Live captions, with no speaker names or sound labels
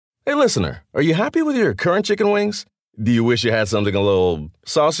Hey, listener, are you happy with your current chicken wings? Do you wish you had something a little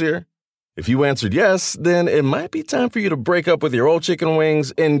saucier? If you answered yes, then it might be time for you to break up with your old chicken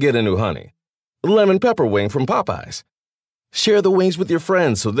wings and get a new honey. Lemon pepper wing from Popeyes. Share the wings with your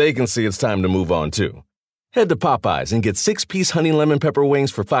friends so they can see it's time to move on too. Head to Popeyes and get 6-piece honey lemon pepper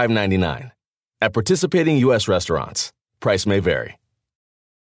wings for $5.99. At participating U.S. restaurants. Price may vary.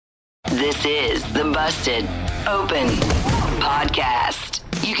 This is the Busted Open Podcast.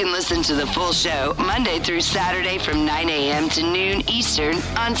 You can listen to the full show Monday through Saturday from 9 a.m. to noon Eastern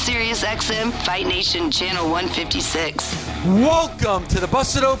on SiriusXM Fight Nation Channel 156. Welcome to the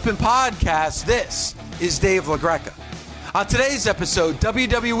Busted Open Podcast. This is Dave LaGreca. On today's episode,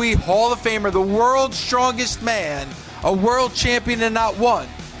 WWE Hall of Famer, the world's strongest man, a world champion in not one,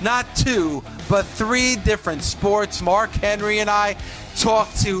 not two, but three different sports. Mark Henry and I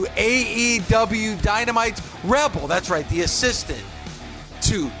talked to AEW Dynamite's Rebel, that's right, the assistant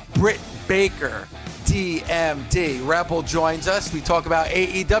to Britt Baker, DMD. Rebel joins us. We talk about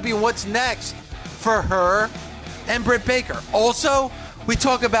AEW and what's next for her and Britt Baker. Also, we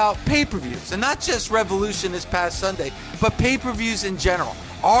talk about pay-per-views, and not just Revolution this past Sunday, but pay-per-views in general.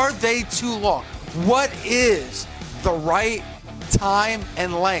 Are they too long? What is the right time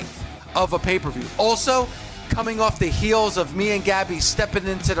and length of a pay-per-view? Also, coming off the heels of me and Gabby stepping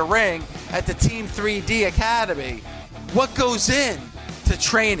into the ring at the Team 3D Academy, what goes in to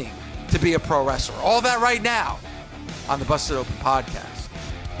training to be a pro wrestler? All that right now on the Busted Open Podcast.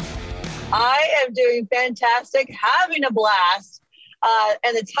 I am doing fantastic, having a blast,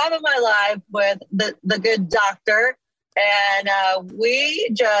 and the time of my life with the good doctor. And we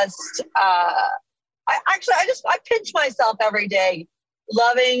just, I pinch myself every day,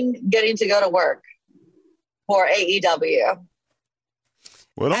 loving getting to go to work for AEW.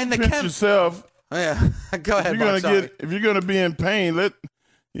 Well, don't pinch yourself. Oh, yeah, go ahead. If you're gonna be in pain,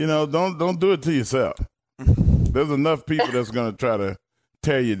 don't do it to yourself. There's enough people that's gonna try to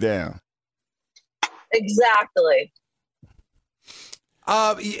tear you down. Exactly.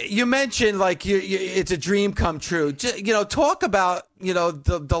 You mentioned it's a dream come true. Talk about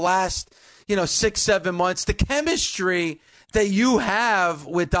the last 6-7 months, the chemistry that you have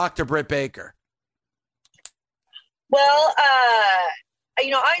with Dr. Britt Baker. Well,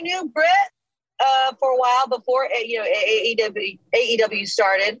 I knew Britt for a while before AEW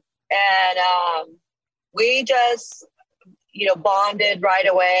started, and we just bonded right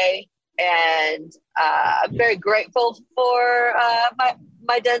away. And I'm very grateful for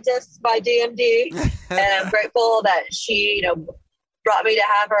my dentist, my DMD, and I'm grateful that she brought me to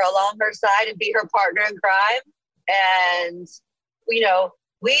have her along her side and be her partner in crime. And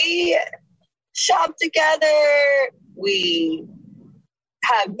we shop together, we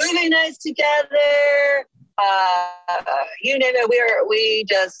have movie nights together, you name it. We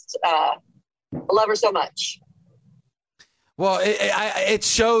just love her so much. Well, it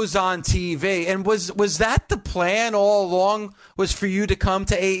shows on TV. And was that the plan all along, was for you to come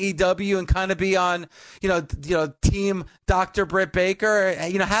to AEW and kind of be on, team Dr. Britt Baker?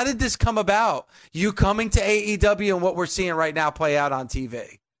 How did this come about? You coming to AEW and what we're seeing right now play out on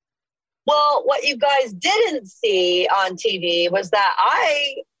TV? Well, what you guys didn't see on TV was that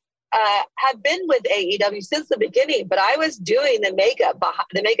I have been with AEW since the beginning, but I was doing the makeup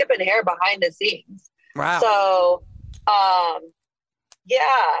and hair behind the scenes. Wow. So,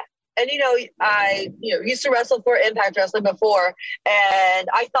 yeah. And, I used to wrestle for Impact Wrestling before, and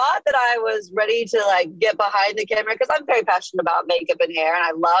I thought that I was ready to get behind the camera because I'm very passionate about makeup and hair, and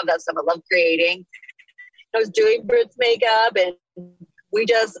I love that stuff. I love creating. I was doing Britt's makeup, and we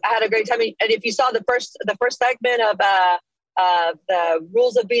just had a great time. And if you saw the first segment of the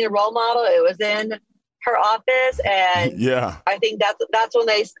Rules of Being a Role Model, it was in her office, and yeah, I think that's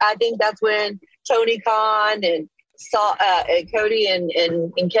when Tony Khan and saw Cody and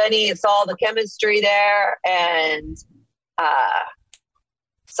Kenny saw the chemistry there, and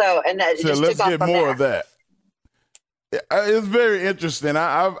let's get more of that. It's very interesting.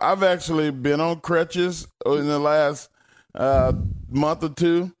 I've actually been on crutches in the last month or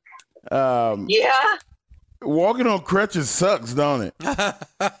two. Yeah. Walking on crutches sucks, don't it?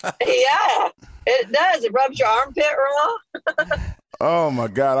 Yeah, it does. It rubs your armpit raw. Oh, my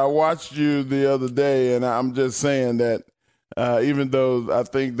God. I watched you the other day, and I'm just saying that even though I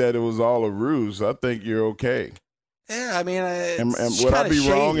think that it was all a ruse, I think you're okay. Yeah, I mean, would I be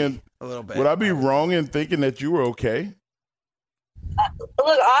wrong in a little bit? Would I be wrong in thinking that you were okay?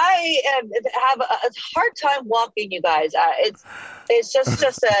 Look, I have a hard time walking, you guys. It's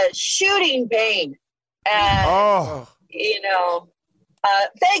just a shooting pain, and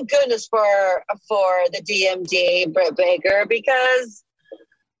thank goodness for the DMD Britt Baker, because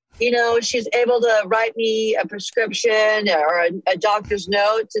she's able to write me a prescription or a doctor's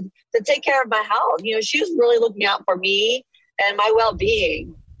note to take care of my health. She was really looking out for me and my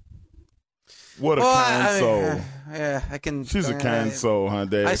well-being. What a kind soul. Yeah, I can. She's a kind soul, huh,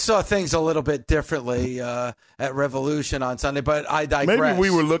 Dave? I saw things a little bit differently at Revolution on Sunday, but I digress. Maybe we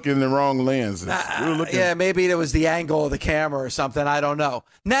were looking in the wrong lenses. Yeah, maybe it was the angle of the camera or something. I don't know.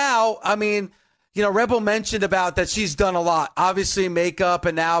 Now, Rebel mentioned about that she's done a lot. Obviously, makeup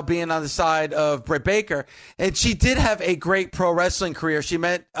and now being on the side of Britt Baker. And she did have a great pro wrestling career. She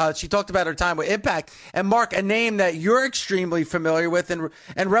talked about her time with Impact. And Mark, a name that you're extremely familiar with. And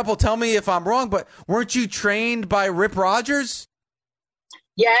Rebel, tell me if I'm wrong, but weren't you trained by Rip Rogers?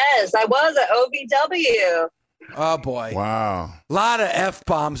 Yes, I was at OVW. Oh, boy. Wow. A lot of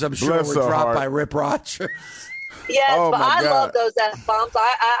F-bombs, I'm sure, were dropped by Rip Rogers. Yes, but I love those F-bombs.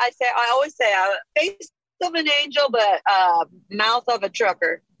 I always say, face of an angel, but mouth of a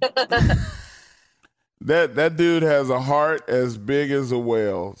trucker. That dude has a heart as big as a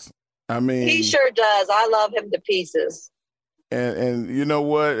whale's. He sure does. I love him to pieces. And you know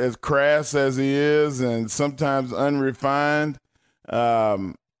what? As crass as he is, and sometimes unrefined,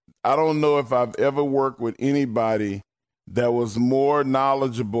 I don't know if I've ever worked with anybody that was more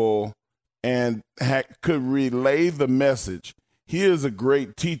knowledgeable and could relay the message. He is a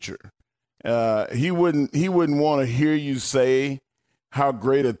great teacher. He wouldn't want to hear you say how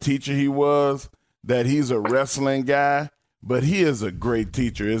great a teacher he was, that he's a wrestling guy, but he is a great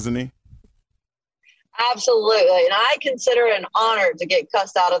teacher, isn't he? Absolutely. And I consider it an honor to get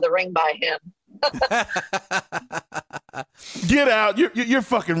cussed out of the ring by him. Get out. You're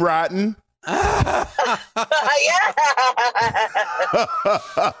fucking rotten. Yeah.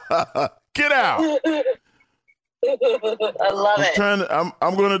 Get out. I love it.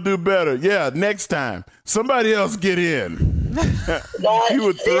 I'm going to do better. Yeah, next time. Somebody else get in. He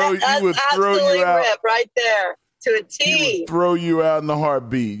would throw you out. Rip right there to a T. He would throw you out in a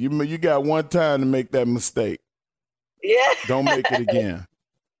heartbeat. You got one time to make that mistake. Yeah. Don't make it again.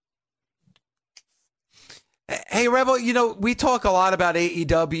 Hey, Rebel, we talk a lot about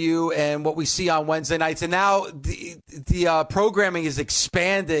AEW and what we see on Wednesday nights, and now the programming is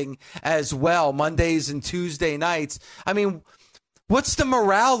expanding as well, Mondays and Tuesday nights. What's the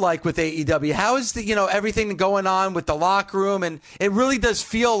morale like with AEW? How is everything going on with the locker room? And it really does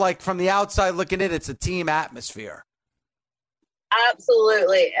feel like from the outside looking in, it's a team atmosphere.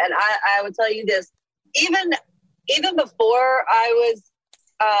 Absolutely. And I would tell you this, even before I was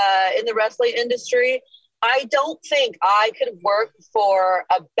in the wrestling industry, I don't think I could work for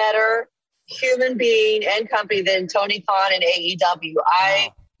a better human being and company than Tony Khan and AEW.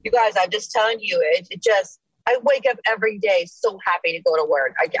 You guys, I'm just telling you, I wake up every day so happy to go to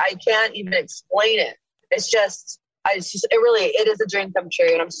work. I can't even explain it. It is a dream come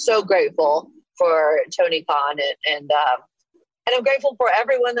true. And I'm so grateful for Tony Khan and I'm grateful for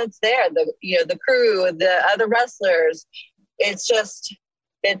everyone that's there. The crew, the other wrestlers.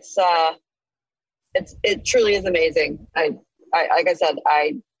 It truly is amazing. Like I said,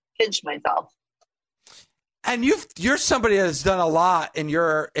 I pinch myself. And you're somebody that's done a lot in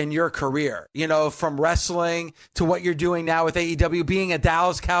your career, from wrestling to what you're doing now with AEW, being a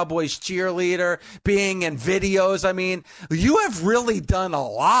Dallas Cowboys cheerleader, being in videos. You have really done a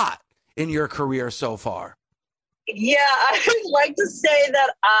lot in your career so far. Yeah, I would like to say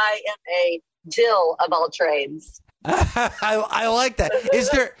that I am a Jill of all trades. I like that.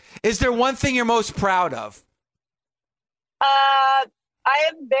 Is there one thing you're most proud of? I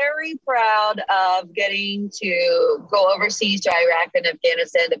am very proud of getting to go overseas to Iraq and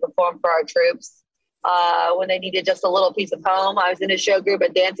Afghanistan to perform for our troops when they needed just a little piece of home. I was in a show group, a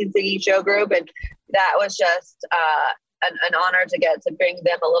dancing, singing show group, and that was just an honor to get to bring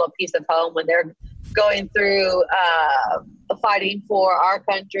them a little piece of home when they're going through fighting for our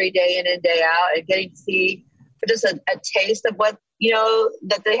country day in and day out, and getting to see just a taste of what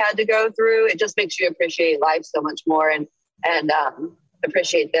that they had to go through. It just makes you appreciate life so much more and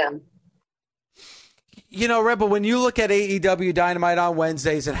appreciate them. Rebel, when you look at AEW Dynamite on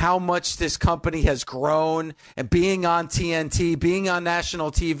Wednesdays and how much this company has grown and being on TNT, being on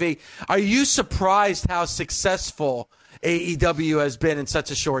national TV, are you surprised how successful AEW has been in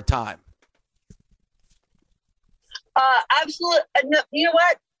such a short time? Absolutely. No, you know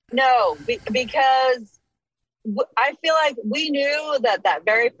what? No, because I feel like we knew that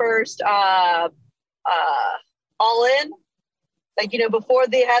very first All In, before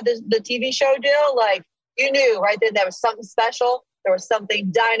they had the TV show deal, you knew right then there was something special. There was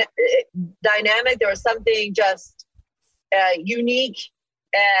something dynamic. There was something just unique,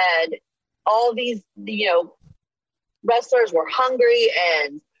 and all these wrestlers were hungry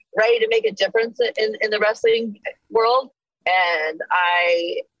and ready to make a difference in the wrestling world. And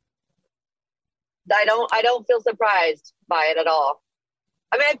I don't feel surprised by it at all.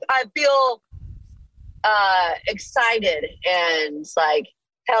 I mean, I feel excited and like,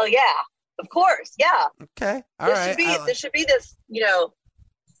 hell yeah, of course, yeah. Okay, all right. There should be this,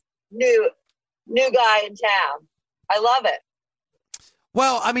 new guy in town. I love it.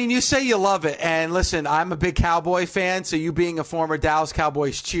 Well, I mean, you say you love it, and listen, I'm a big Cowboy fan, so you being a former Dallas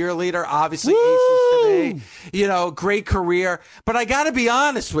Cowboys cheerleader, obviously aces to me, great career. But I got to be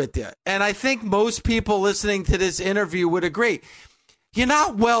honest with you, and I think most people listening to this interview would agree, you're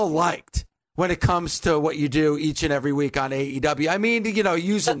not well liked when it comes to what you do each and every week on AEW. I mean,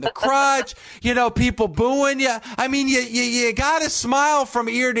 using the crutch, people booing you. I mean, you got to smile from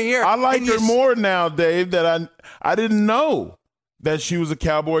ear to ear. I like her more now, Dave, that I didn't know that she was a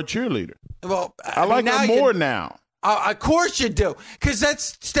Cowboy cheerleader. Well, I like her more now. Of course you do, because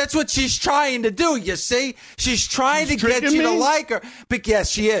that's what she's trying to do. You see, she's trying to get you to like her. But yes,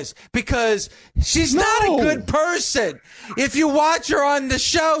 she is, because she's not a good person. If you watch her on the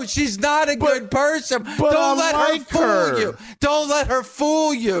show, she's not a good person. Don't let her fool you. Don't let her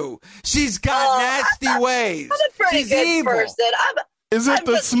fool you. She's got nasty ways. I'm a pretty good evil. person. Is it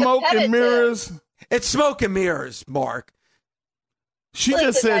the smoke and mirrors? It's smoke and mirrors, Mark. She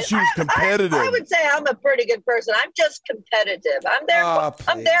just said she was competitive. I would say I'm a pretty good person. I'm just competitive. I'm there.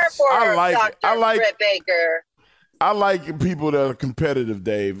 I'm there for Dr. Britt Baker. I like people that are competitive,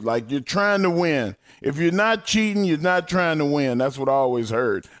 Dave. Like, you're trying to win. If you're not cheating, you're not trying to win. That's what I always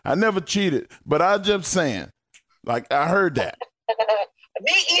heard. I never cheated, but I just saying. Like, I heard that.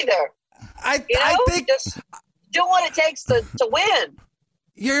 Me either. I think just do what it takes to win.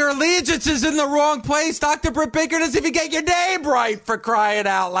 Your allegiance is in the wrong place. Dr. Britt Baker doesn't even get your name right, for crying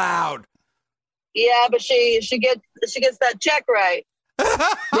out loud. Yeah, but she gets that check right. So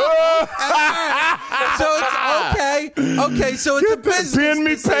it's okay. Okay, so it's a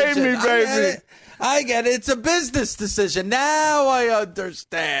business decision. Pay me, baby. I get it. It's a business decision. Now I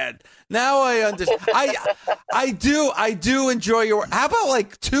understand. I do enjoy your work. How about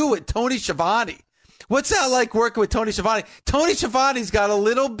with Tony Schiavone? What's that like working with Tony Schiavone? Tony Schiavone's got a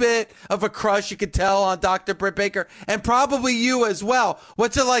little bit of a crush, you could tell, on Dr. Britt Baker, and probably you as well.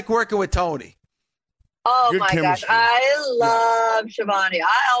 What's it like working with Tony? Oh, good my chemistry. Gosh. I love Schiavone.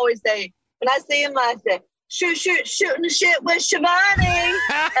 I always say, when I see him, I say, shooting the shit with Schiavone.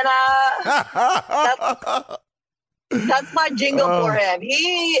 And that's my jingle for him.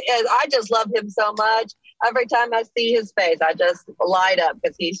 I just love him so much. Every time I see his face, I just light up,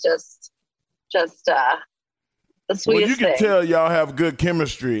 because he's just the sweetest thing. Well, you can tell y'all have good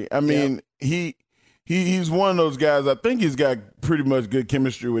chemistry. I mean, he's one of those guys. I think he's got pretty much good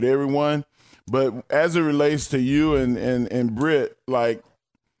chemistry with everyone. But as it relates to you and Britt, like,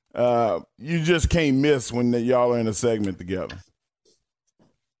 you just can't miss when y'all are in a segment together.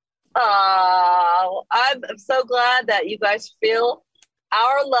 I'm so glad that you guys feel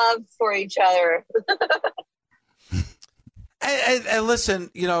our love for each other. And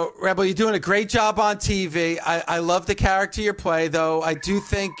listen, Rebel, you're doing a great job on TV. I love the character you play, though. I do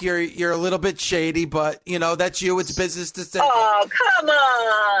think you're a little bit shady, but that's you. It's business decision. Oh, come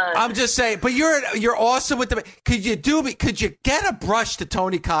on! I'm just saying, but you're awesome with the. Could you get a brush to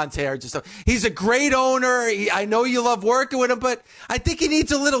Tony Khan's hair? He's a great owner. I know you love working with him, but I think he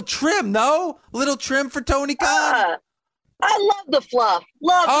needs a little trim. No, a little trim for Tony Khan. I love the fluff.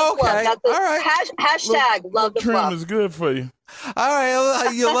 Love the fluff. That's all right. Hashtag love the trim fluff. Trim is good for you. All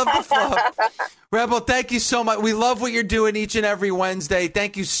right. You love the fluff. Rebel, thank you so much. We love what you're doing each and every Wednesday.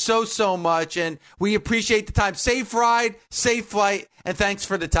 Thank you so much. And we appreciate the time. Safe ride, safe flight, and thanks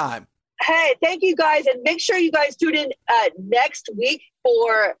for the time. Hey, thank you guys. And make sure you guys tune in next week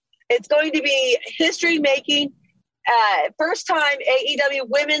it's going to be history making. First time AEW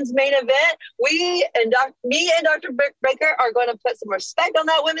women's main event. Me and Dr. Britt Baker are going to put some respect on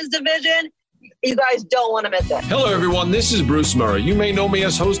that women's division. You guys don't want to miss it. Hello, everyone. This is Bruce Murray. You may know me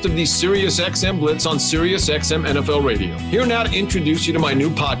as host of the SiriusXM Blitz on SiriusXM NFL Radio. Here now to introduce you to my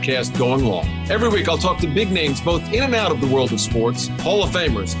new podcast, Going Long. Every week, I'll talk to big names both in and out of the world of sports, Hall of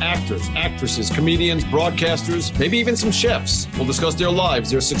Famers, actors, actresses, comedians, broadcasters, maybe even some chefs. We'll discuss their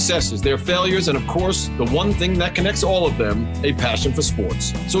lives, their successes, their failures, and of course, the one thing that connects all of them, a passion for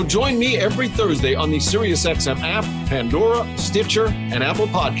sports. So join me every Thursday on the SiriusXM app, Pandora, Stitcher, and Apple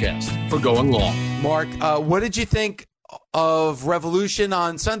Podcast for Going Long. Mark, what did you think of Revolution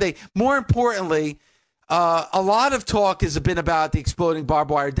on Sunday? More importantly, a lot of talk has been about the exploding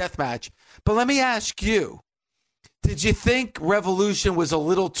barbed wire death match. But let me ask you, did you think Revolution was a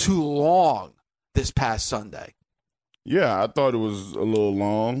little too long this past Sunday? Yeah, I thought it was a little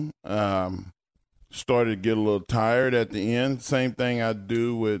long. Started to get a little tired at the end. Same thing I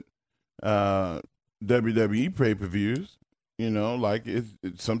do with WWE pay-per-views. You know, like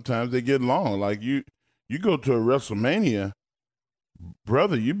sometimes they get long. Like you go to a WrestleMania,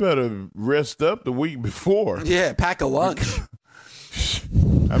 brother, you better rest up the week before. Yeah, pack a lunch.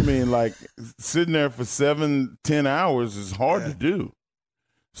 I mean, like sitting there for 7-10 hours is hard to do.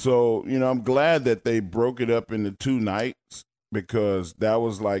 So, you know, I'm glad that they broke it up into 2 nights because that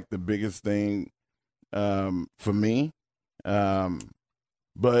was like the biggest thing for me.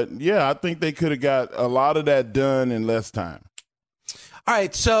 But yeah, I think they could have got a lot of that done in less time. All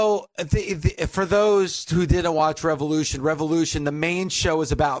right, so for those who didn't watch Revolution, the main show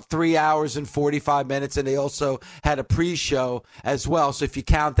is about 3 hours and 45 minutes, and they also had a pre-show as well. So if you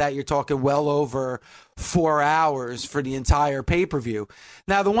count that, you're talking well over 4 hours for the entire pay-per-view.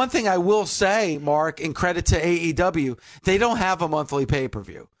 Now, the one thing I will say, Mark, in credit to AEW, they don't have a monthly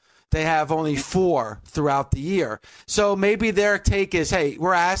pay-per-view. They have only 4 throughout the year. So maybe their take is, hey,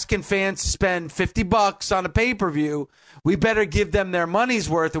 we're asking fans to spend $50 on a pay-per-view. We better give them their money's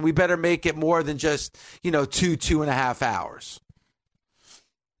worth, and we better make it more than just, 2.5 hours.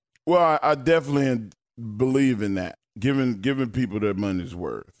 Well, I definitely believe in that, giving people their money's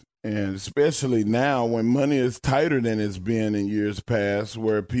worth. And especially now when money is tighter than it's been in years past,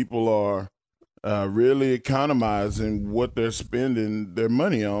 where people are really economizing what they're spending their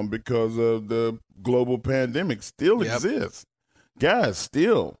money on because of the global pandemic still exists. Guys,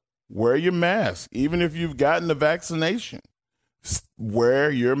 still wear your mask. Even if you've gotten the vaccination,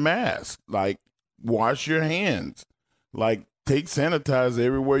 wear your mask. Like, wash your hands. Like, take sanitizer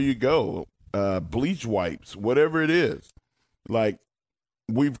everywhere you go. Bleach wipes, whatever it is. Like,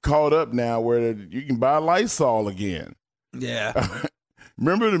 we've caught up now where you can buy Lysol again. Yeah.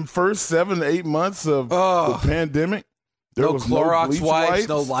 Remember the first 7 to 8 months of the pandemic? There was Clorox no wipes,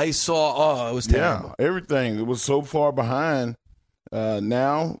 no Lysol. Oh, it was terrible. Yeah, everything. It was so far behind.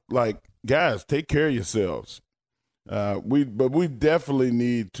 Now, like, guys, take care of yourselves. We definitely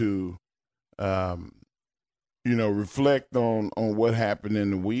need to, reflect on what happened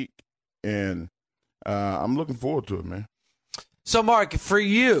in the week, and I'm looking forward to it, man. So, Mark, for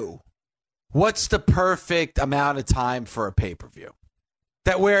you, what's the perfect amount of time for a pay-per-view?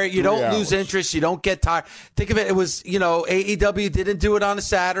 That where you don't lose interest, you don't get tired. Think of it, it was, AEW didn't do it on a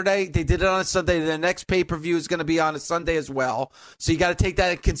Saturday. They did it on a Sunday. The next pay-per-view is going to be on a Sunday as well. So you got to take that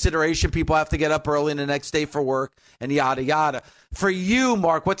into consideration. People have to get up early the next day for work and yada, yada. For you,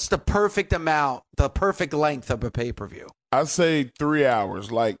 Mark, what's the perfect amount, the perfect length of a pay-per-view? I say 3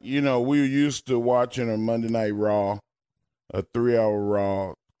 hours. Like, we were used to watching a Monday Night Raw, a 3-hour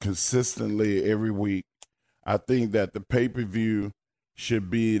Raw consistently every week. I think that the pay-per-view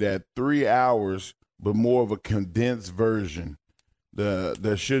should be that 3 hours, but more of a condensed version.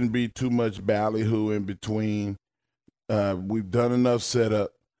 There shouldn't be too much ballyhoo in between. We've done enough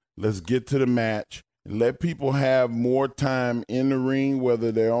setup. Let's get to the match and let people have more time in the ring,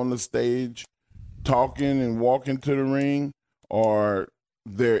 whether they're on the stage talking and walking to the ring, or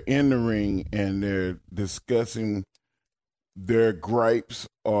they're in the ring and they're discussing their gripes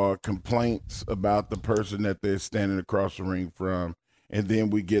or complaints about the person that they're standing across the ring from. And then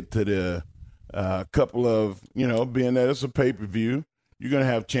we get to the couple of, being that it's a pay-per-view, you're going to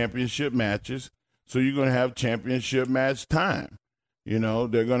have championship matches. So you're going to have championship match time. They're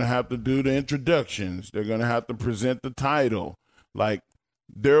going to have to do the introductions. They're going to have to present the title. Like,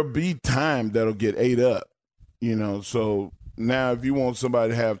 there'll be time that'll get ate up, So now if you want somebody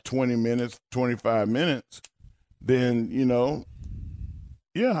to have 20 minutes, 25 minutes, then,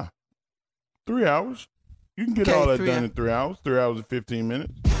 3 hours. You can get all that done in 3 hours, 3 hours and 15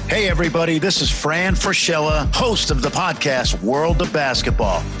 minutes. Hey, everybody, this is Fran Fraschilla, host of the podcast World of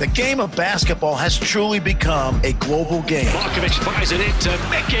Basketball. The game of basketball has truly become a global game. Markovic fires it into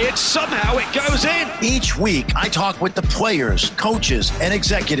Mickey, and somehow it goes in. Each week, I talk with the players, coaches, and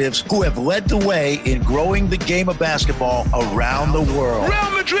executives who have led the way in growing the game of basketball around the world.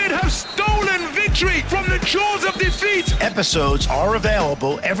 Real Madrid have stolen victory from the jaws of defeat. Episodes are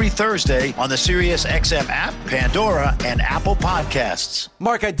available every Thursday on the SiriusXM app, Pandora, and Apple Podcasts.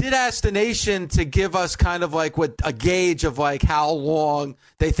 Mark, I did ask the nation to give us kind of like a gauge of like how long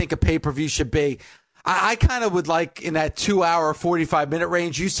they think a pay-per-view should be. I kind of would like in that 2 hour, 45-minute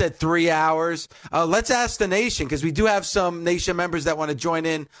range. You said 3 hours. Let's ask the nation, because we do have some nation members that want to join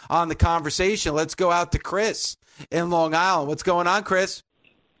in on the conversation. Let's go out to Chris in Long Island. What's going on, Chris?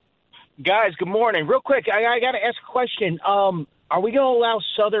 Guys, good morning. Real quick, I got to ask a question. Are we going to allow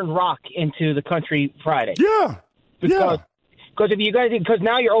Southern rock into the country Friday? Yeah. Because Because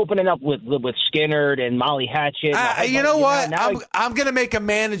now you're opening up with Skinnerd and Molly Hatchet. You know what? I'm going to make a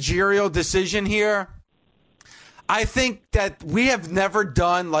managerial decision here. I think that we have never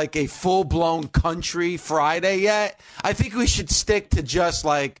done like a full-blown country Friday yet. I think we should stick to just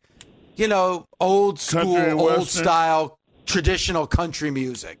like, old school, old style, traditional country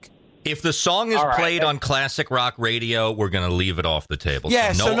music. If the song is played on classic rock radio, we're going to leave it off the table.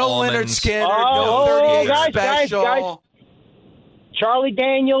 Yeah, so no Leonard Skinner, no 38 Special. Guys. Charlie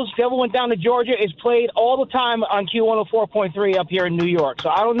Daniels, Devil Went Down to Georgia, is played all the time on Q104.3 up here in New York. So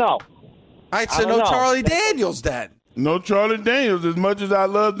I don't know. All right, so no Charlie Daniels then. No Charlie Daniels. As much as I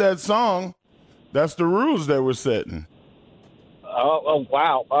love that song, that's the rules that we're setting. Oh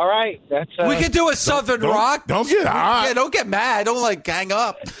wow! All right, we could do a Southern rock. Don't get hot. Yeah, don't get mad. Don't hang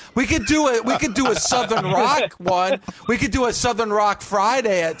up. We could do it. We could do a Southern rock one. We could do a Southern rock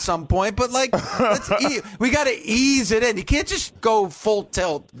Friday at some point. But we got to ease it in. You can't just go full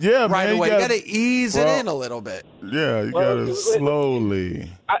tilt. Yeah, right man, away. You got to ease it in a little bit. Yeah, you got to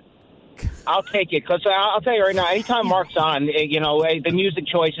slowly. I'll take it because I'll tell you right now. Anytime Mark's on, the music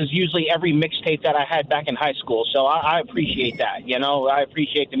choice is usually every mixtape that I had back in high school. So I appreciate that. I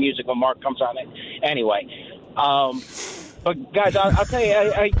appreciate the music when Mark comes on it. Anyway, but guys, I'll tell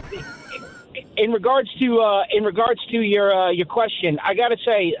you. In regards to your question, I got to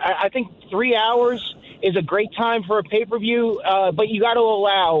say I think 3 hours is a great time for a pay-per-view, but you got to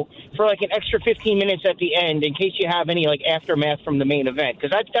allow for like an extra 15 minutes at the end in case you have any like aftermath from the main event,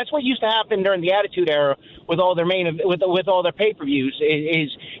 because that's what used to happen during the Attitude Era with all their with all their pay-per-views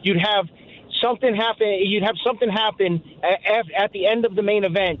is you'd have something happen at the end of the main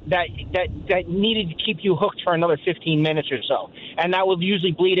event that needed to keep you hooked for another 15 minutes or so, and that would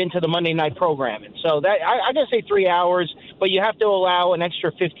usually bleed into the Monday night programming. So that I gotta say 3 hours, but you have to allow an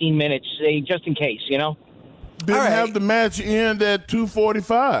extra 15 minutes just in case, Didn't have the match end at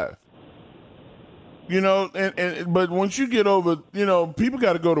 2:45. But once you get over, people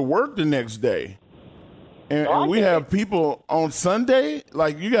got to go to work the next day. And we have people on Sunday,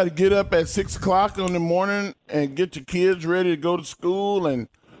 like you got to get up at 6 o'clock in the morning and get your kids ready to go to school and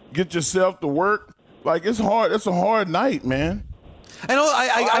get yourself to work. Like, it's hard. It's a hard night, man.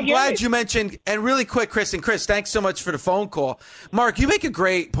 I'm glad you mentioned, and really quick, Chris, thanks so much for the phone call. Mark, you make a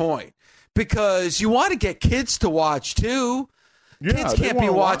great point because you want to get kids to watch too. Yeah, kids can't be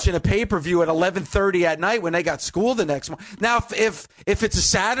watching a pay-per-view at 11:30 at night when they got school the next morning. Now, if it's a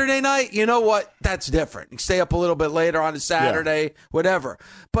Saturday night, you know what? That's different. You stay up a little bit later on a Saturday, whatever.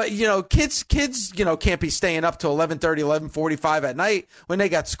 But, kids, can't be staying up till 11:30, 11:45 at night when they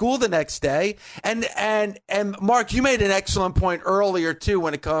got school the next day. And Mark, you made an excellent point earlier, too,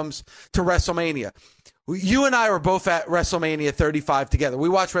 when it comes to WrestleMania. You and I were both at WrestleMania 35 together. We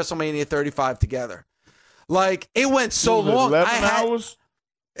watched WrestleMania 35 together. Like, it went so long. 11 hours?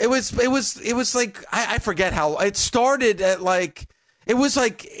 It was like, I forget how. It started at it was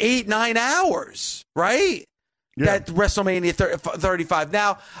like 8-9 hours, right? Yeah. That WrestleMania 35.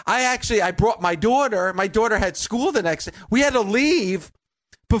 Now, I brought my daughter. My daughter had school the next day. We had to leave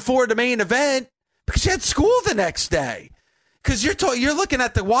before the main event because she had school the next day. Because you're looking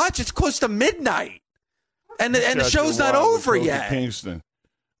at the watch, it's close to midnight. And the show's not over yet. Kingston.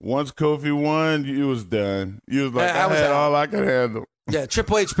 Once Kofi won, you was done. You was like, I had all I could handle. Yeah,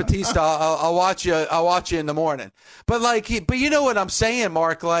 Triple H, Batista. I'll watch you. I'll watch you in the morning. But you know what I'm saying,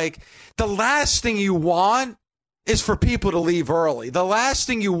 Mark? Like, the last thing you want is for people to leave early. The last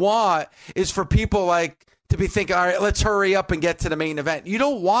thing you want is for people to be thinking, all right, let's hurry up and get to the main event. You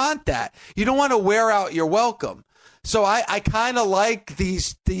don't want that. You don't want to wear out your welcome. So I kind of like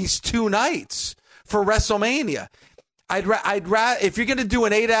these 2 nights for WrestleMania. I'd rather, if you're going to do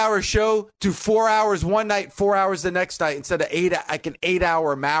an 8-hour show, do 4 hours one night, 4 hours the next night instead of an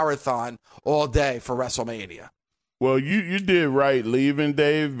 8-hour marathon all day for WrestleMania. Well, you did right leaving,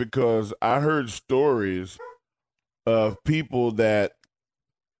 Dave, because I heard stories of people that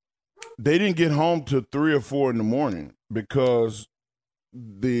they didn't get home till 3 or 4 in the morning because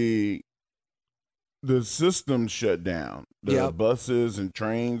the system shut down. The buses and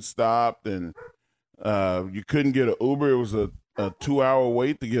trains stopped, and you couldn't get an Uber. It was a 2-hour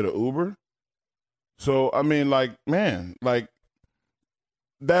wait to get an Uber. So, I mean, you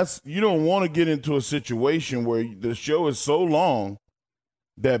don't want to get into a situation where the show is so long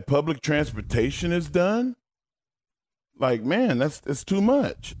that public transportation is done. That's too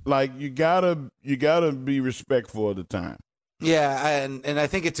much. You gotta be respectful of the time. Yeah, and I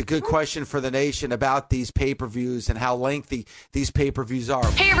think it's a good question for the nation about these pay-per-views and how lengthy these pay-per-views are.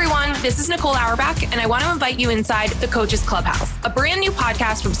 Hey everyone, this is Nicole Auerbach, and I want to invite you inside the Coaches Clubhouse, a brand new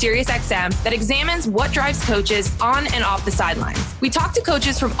podcast from SiriusXM that examines what drives coaches on and off the sidelines. We talk to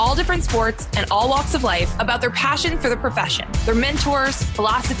coaches from all different sports and all walks of life about their passion for the profession, their mentors,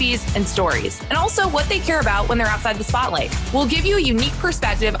 philosophies, and stories, and also what they care about when they're outside the spotlight. We'll give you a unique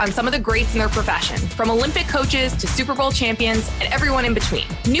perspective on some of the greats in their profession, from Olympic coaches to Super Bowl champions, and everyone in between.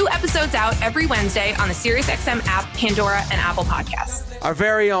 New episodes out every Wednesday on the SiriusXM app, Pandora, and Apple Podcasts. Our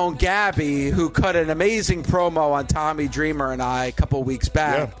very own Gabby, who cut an amazing promo on Tommy Dreamer and I a couple weeks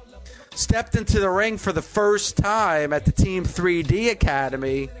back, stepped into the ring for the first time at the Team 3D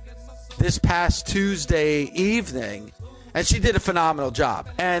Academy this past Tuesday evening, and she did a phenomenal job.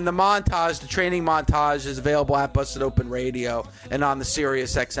 And the training montage is available at Busted Open Radio and on the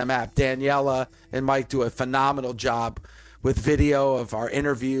SiriusXM app. Daniela and Mike do a phenomenal job with video of our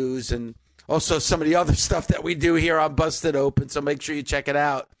interviews and also some of the other stuff that we do here on Busted Open. So make sure you check it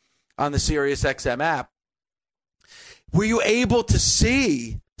out on the SiriusXM app. Were you able to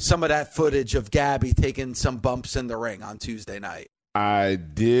see some of that footage of Gabby taking some bumps in the ring on Tuesday night? I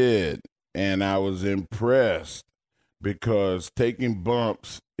did, and I was impressed because taking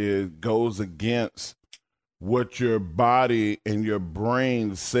bumps, it goes against what your body and your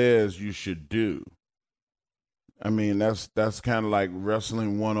brain says you should do. I mean, that's kind of like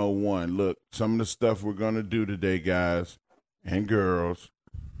wrestling 101. Look, some of the stuff we're going to do today, guys and girls,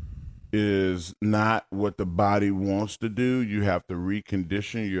 is not what the body wants to do. You have to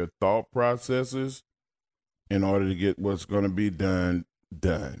recondition your thought processes in order to get what's going to be done.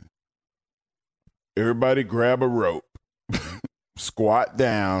 Everybody grab a rope, squat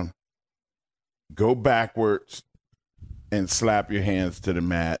down, go backwards, and slap your hands to the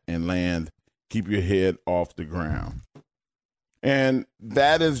mat and land. Keep your head off the ground. And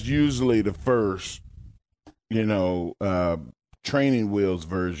that is usually the first, training wheels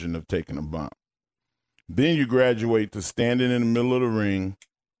version of taking a bump. Then you graduate to standing in the middle of the ring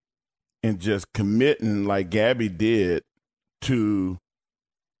and just committing, like Gabby did, to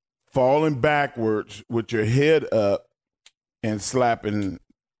falling backwards with your head up and slapping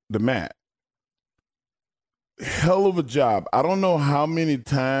the mat. Hell of a job. I don't know how many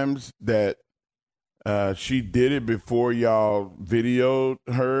times that she did it before y'all videoed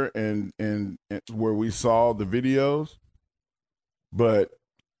her and where we saw the videos. But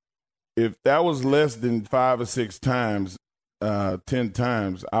if that was less than 5 or 6 times, 10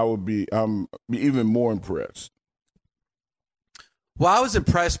 times, I'm even more impressed. Well, I was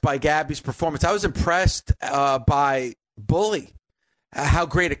impressed by Gabby's performance. I was impressed by Bully, how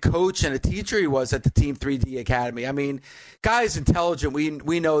great a coach and a teacher he was at the Team 3D Academy. I mean, guy's intelligent.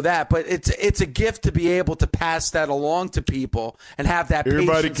 We know that, but it's a gift to be able to pass that along to people and have that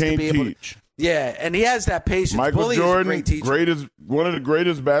Everybody patience can't to be able teach. Yeah, and he has that patience. Michael Bully Jordan, is a great teacher. one of the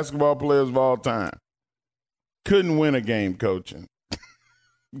greatest basketball players of all time. Couldn't win a game coaching.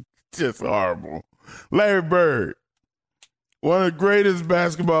 Just horrible. Larry Bird, one of the greatest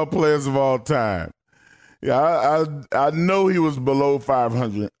basketball players of all time. Yeah, I know he was below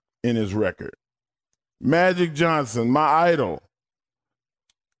 500 in his record. Magic Johnson, my idol.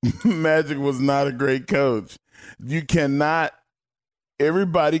 Magic was not a great coach.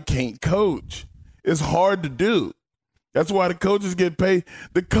 Everybody can't coach. It's hard to do. That's why the coaches get paid.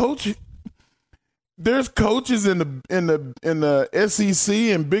 There's coaches in the SEC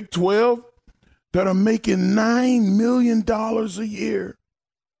and Big 12 that are making $9 million a year.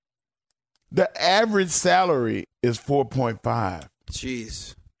 The average salary is 4.5.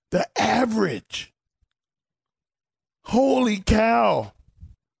 Jeez. The average. Holy cow.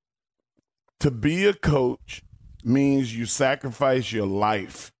 To be a coach means you sacrifice your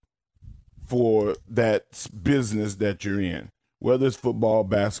life for that business that you're in, whether it's football,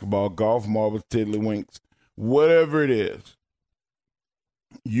 basketball, golf, marbles, tiddlywinks, whatever it is.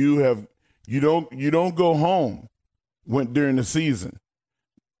 You don't go home during the season.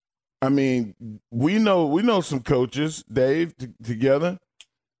 I mean, we know some coaches, Dave, together.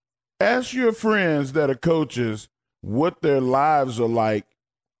 Ask your friends that are coaches what their lives are like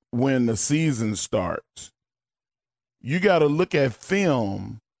when the season starts. You got to look at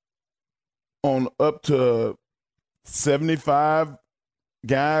film on up to 75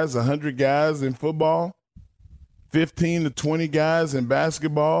 guys, 100 guys in football, 15 to 20 guys in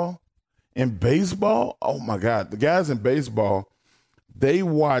basketball. In baseball, oh, my God, the guys in baseball, they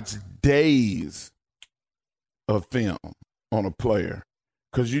watch days of film on a player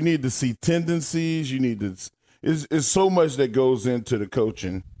because you need to see tendencies. It's so much that goes into the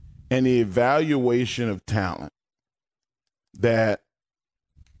coaching and the evaluation of talent. that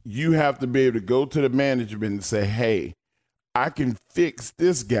you have to be able to go to the management and say, hey, I can fix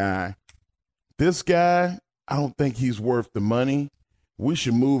this guy. This guy, I don't think he's worth the money. We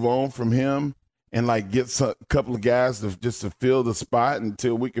should move on from him and get a couple of guys to fill the spot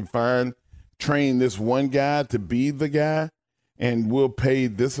until we can train this one guy to be the guy, and we'll pay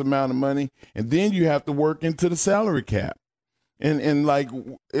this amount of money. And then you have to work into the salary cap. And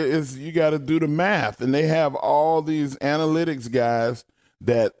you got to do the math. And they have all these analytics guys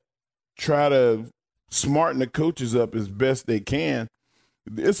that try to smarten the coaches up as best they can.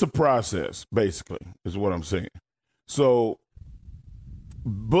 It's a process, basically, is what I'm saying. So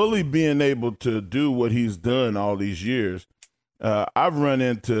Bully being able to do what he's done all these years, I've run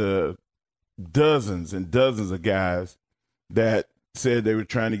into dozens and dozens of guys that said they were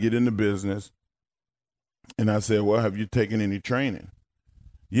trying to get into business. And I said, well, have you taken any training?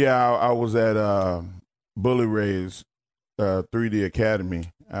 Yeah, I was at Bully Ray's 3D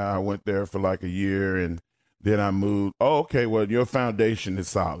Academy. I went there for a year, and then I moved. Oh, okay, well, your foundation is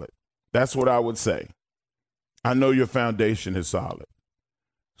solid. That's what I would say. I know your foundation is solid.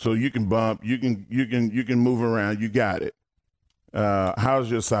 So you can bump, you can move around, you got it. How's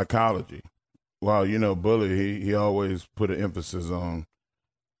your psychology? Well, Bully, he always put an emphasis on,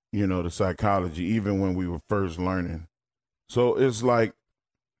 the psychology, even when we were first learning. So it's like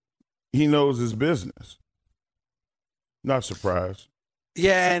he knows his business. Not surprised.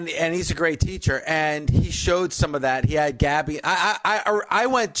 Yeah, and he's a great teacher, and he showed some of that. He had Gabby. I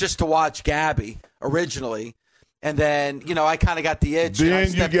went just to watch Gabby originally, and then, I kind of got the itch.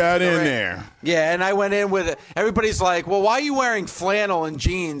 Then you got in there. Yeah, and I went in with it. Everybody's like, well, why are you wearing flannel and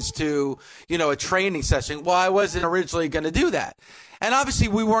jeans to, a training session? Well, I wasn't originally going to do that. And obviously,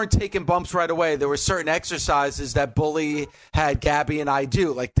 we weren't taking bumps right away. There were certain exercises that Bully had Gabby and I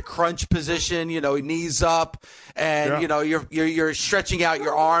do, like the crunch position, knees up, and you're stretching out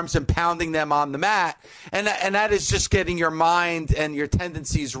your arms and pounding them on the mat, and that is just getting your mind and your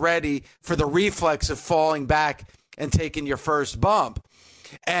tendencies ready for the reflex of falling back and taking your first bump.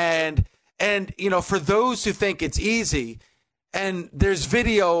 And for those who think it's easy, and there's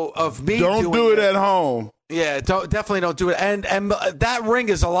video of me don't do it at home. Yeah, definitely don't do it. And that ring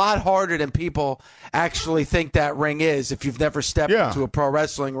is a lot harder than people actually think that ring is if you've never stepped into a pro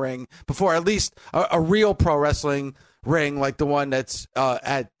wrestling ring before, at least a real pro wrestling ring like the one that's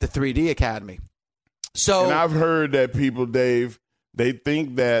at the 3D Academy. So, and I've heard that people, Dave, they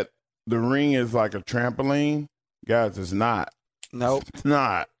think that the ring is like a trampoline. Guys, it's not. Nope. It's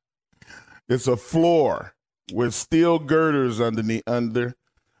not. It's a floor with steel girders under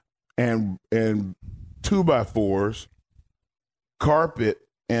and 2x4s, carpet,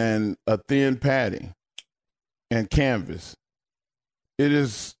 and a thin padding and canvas. It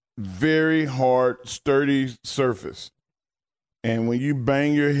is very hard, sturdy surface. And when you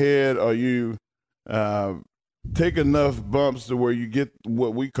bang your head or you take enough bumps to where you get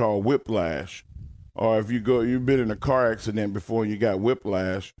what we call whiplash, or if you've been in a car accident before and you got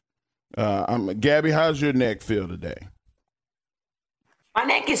whiplash. Gabby, how's your neck feel today? My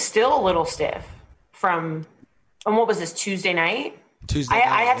neck is still a little stiff from what was this, Tuesday night?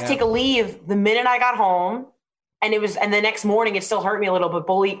 I had to take a leave the minute I got home, and the next morning it still hurt me a little, but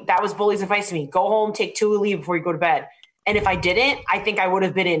that was Bully's advice to me. Go home, take 2 leave before you go to bed. And if I didn't, I think I would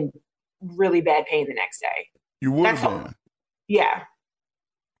have been in really bad pain the next day. You would have been. Yeah.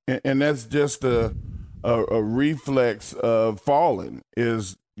 And that's just a reflex of falling.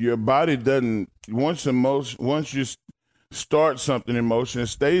 Is your body doesn't, once you start something in motion, it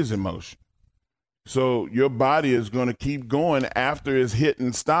stays in motion. So your body is going to keep going after it's hit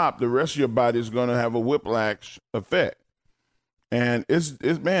and stop. The rest of your body is going to have a whiplash effect. And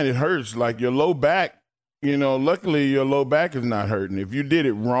it hurts. Like your low back, luckily your low back is not hurting. If you did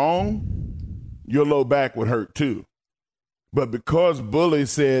it wrong, your low back would hurt too. But because Bully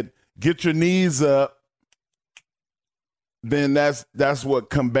said, get your knees up, then that's what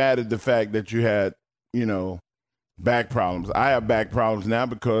combated the fact that you had, back problems. I have back problems now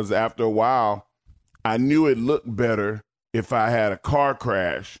because after a while, I knew it looked better if I had a car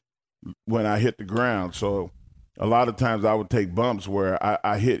crash when I hit the ground. So a lot of times I would take bumps where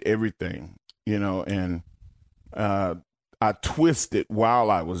I hit everything, and I twisted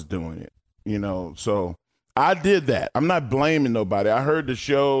while I was doing it, So I did that. I'm not blaming nobody. I heard the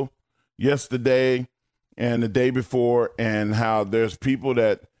show yesterday and the day before, and how there's people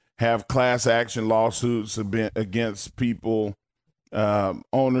that have class action lawsuits against people,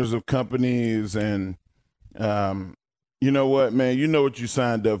 owners of companies, and you know what, man, you know what you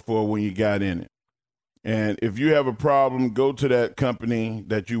signed up for when you got in it. And if you have a problem, go to that company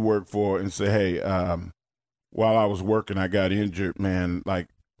that you work for and say, hey, while I was working, I got injured, man. Like,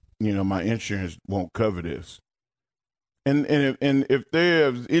 my insurance won't cover this. And if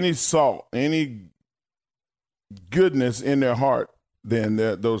there's any salt, any goodness in their heart, then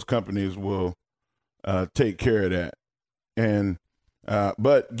those companies will take care of that. And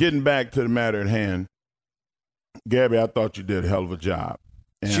but getting back to the matter at hand, Gabby, I thought you did a hell of a job.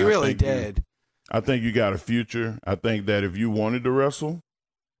 And she really did. I think you got a future. I think that if you wanted to wrestle,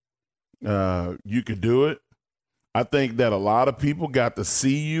 you could do it. I think that a lot of people got to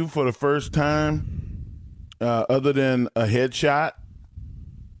see you for the first time, other than a headshot.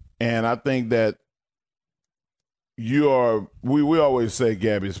 And I think that you are, we always say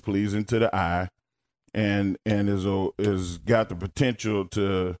Gabby's pleasing to the eye and is got the potential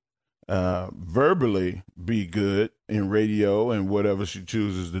to verbally be good in radio and whatever she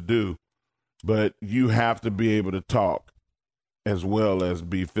chooses to do. But you have to be able to talk as well as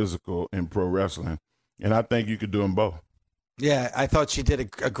be physical in pro wrestling. And I think you could do them both. Yeah, I thought she did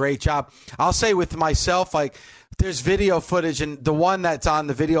a great job. I'll say with myself, like, there's video footage, and the one that's on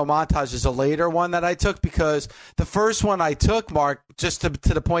the video montage is a later one that I took, because the first one I took, Mark, just to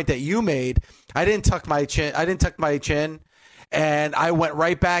the point that you made, I didn't tuck my chin, and I went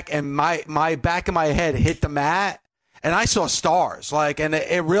right back, and my back of my head hit the mat, and I saw stars. Like, and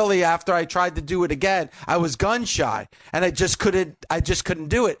it really, after I tried to do it again, I was gun shy, and I just couldn't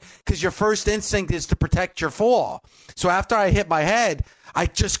do it, because your first instinct is to protect your fall. So after I hit my head, I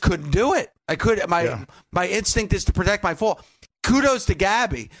just couldn't do it. My instinct is to protect my fall. Kudos to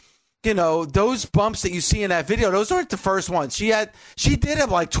Gabby. Those bumps that you see in that video, those aren't the first ones. She did it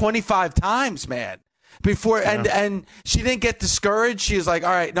like 25 times, man. Before, and she didn't get discouraged. She was like, all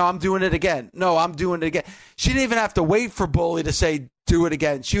right, no, I'm doing it again. No, I'm doing it again. She didn't even have to wait for Bully to say, do it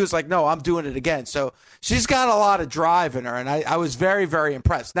again. She was like, no, I'm doing it again. So she's got a lot of drive in her, and I was very, very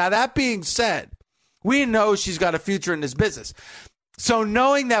impressed. Now, that being said, we know she's got a future in this business. So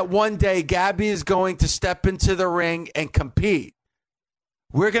knowing that one day Gabby is going to step into the ring and compete,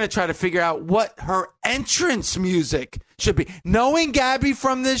 we're going to try to figure out what her entrance music should be. Knowing Gabby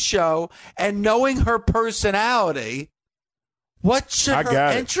from this show and knowing her personality, what should her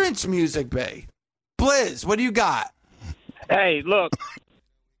entrance music be? Blizz, what do you got? Hey, look,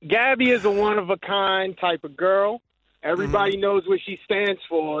 Gabby is a one-of-a-kind type of girl. Everybody knows what she stands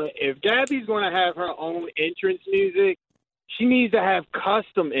for. If Gabby's going to have her own entrance music, she needs to have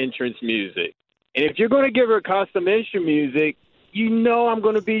custom entrance music. And if you're going to give her custom entrance music, I'm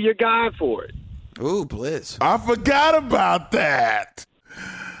going to be your guy for it. Ooh, Blizz. I forgot about that.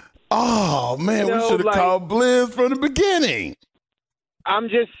 Oh, man, we should have called Blizz from the beginning. I'm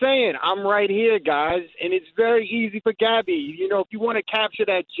just saying, I'm right here, guys, and it's very easy for Gabby. If you want to capture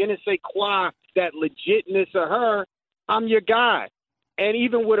that je ne sais quoi, that legitness of her, I'm your guy. And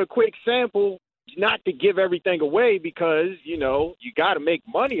even with a quick sample, not to give everything away because, you got to make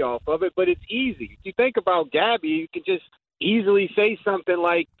money off of it, but it's easy. If you think about Gabby, you can just easily say something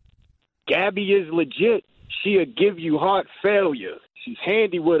like, Gabby is legit. She'll give you heart failure. She's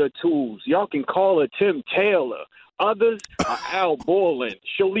handy with her tools. Y'all can call her Tim Taylor. Others are Al Borland.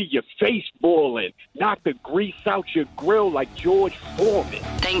 She'll leave your face boiling. Knock the grease out your grill like George Foreman.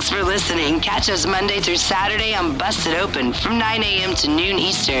 Thanks for listening. Catch us Monday through Saturday on Busted Open from 9 a.m. to noon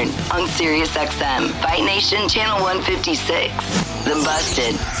Eastern on Sirius XM, Fight Nation Channel 156. The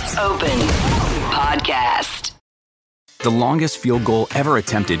Busted Open Podcast. The longest field goal ever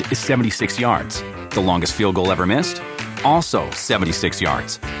attempted is 76 yards. The longest field goal ever missed? Also 76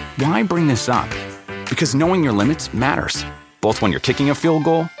 yards. Why bring this up? Because knowing your limits matters, both when you're kicking a field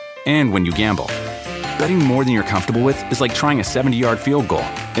goal and when you gamble. Betting more than you're comfortable with is like trying a 70-yard field goal.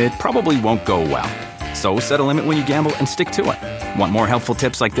 It probably won't go well. So set a limit when you gamble and stick to it. Want more helpful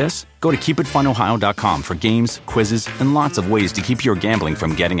tips like this? Go to keepitfunohio.com for games, quizzes, and lots of ways to keep your gambling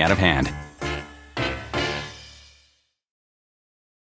from getting out of hand.